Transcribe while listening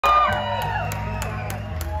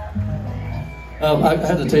I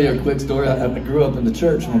had to tell you a quick story. I grew up in the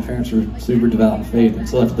church. My parents were super devout in faith, and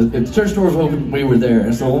so if the church doors were open, we were there.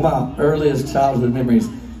 And so one of my earliest childhood memories,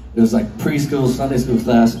 it was like preschool, Sunday school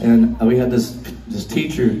class, and we had this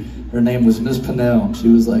teacher. Her name was Miss Pinnell. She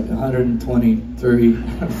was like 123.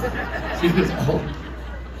 She was old.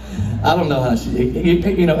 I don't know how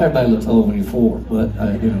everybody looks old when you're 4, but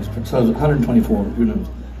so I was 124. Who knows?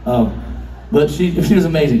 But she was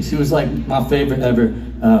amazing. She was like my favorite ever.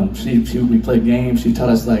 We played games. She taught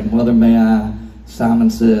us like Mother May I, Simon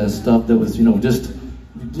Says, stuff that was just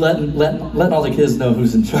letting all the kids know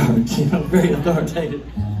who's in charge. Very authoritative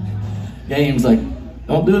games like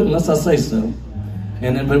don't do it unless I say so.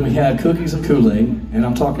 And then but we had cookies and Kool-Aid, and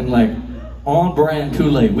I'm talking like on-brand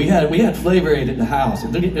Kool-Aid. We had Flavor Aid at the house.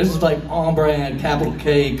 This is like on-brand, capital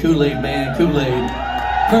K, Kool-Aid Man, Kool-Aid,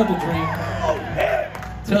 Purple Dream.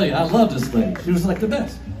 Tell you, I love this lady. She was like the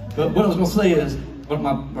best. But what I was going to say is,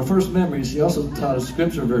 my first memory, she also taught us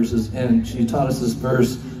scripture verses, and she taught us this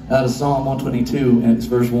verse out of Psalm 122, and it's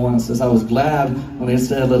verse 1. It says, I was glad when they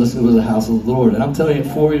said, let us go to the house of the Lord. And I'm telling you,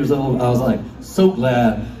 at 4 years old, I was like, so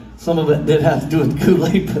glad. Some of it did have to do with the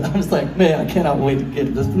Kool-Aid, but I was like, man, I cannot wait to get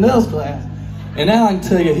to this Nels class. And now I can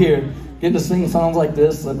tell you here, getting to sing songs like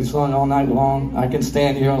this, like we sung all night long, I can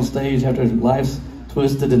stand here on stage after life's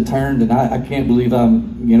twisted and turned, and I can't believe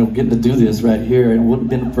I'm, getting to do this right here. And it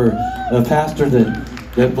wouldn't have been for a pastor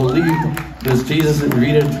that believed there's Jesus that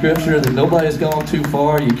read in Scripture, that nobody's gone too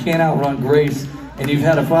far, you can't outrun grace, and you've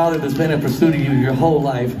had a father that's been in pursuit of you your whole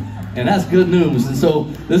life, and that's good news. And so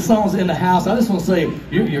this song's in the house. I just want to say,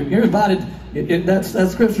 you're invited. That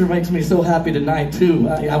scripture makes me so happy tonight too.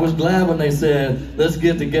 I was glad when they said, let's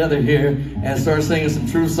get together here and start singing some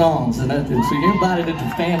true songs. And so you're invited into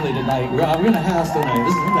family tonight. We're in the house tonight.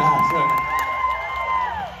 This is in the house. Right?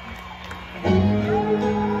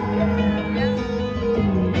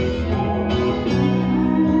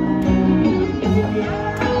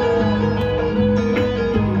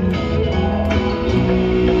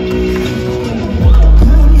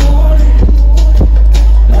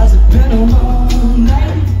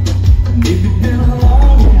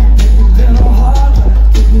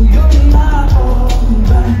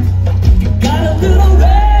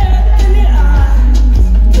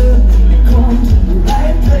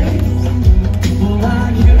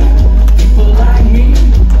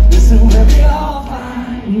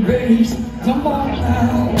 Come on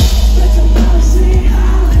now. Let your mouth say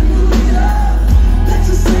hallelujah. Let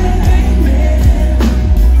you say amen.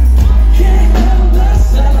 Can't help but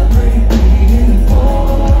celebrate being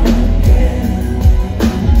born again.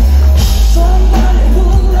 Somebody who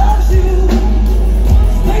loves you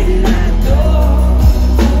is waiting at the door.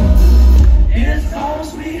 It's home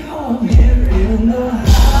sweet home here in the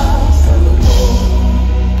house of the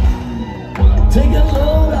Lord. Take a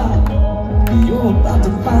load out. You're about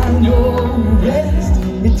to find your rest.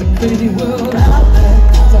 It's a crazy world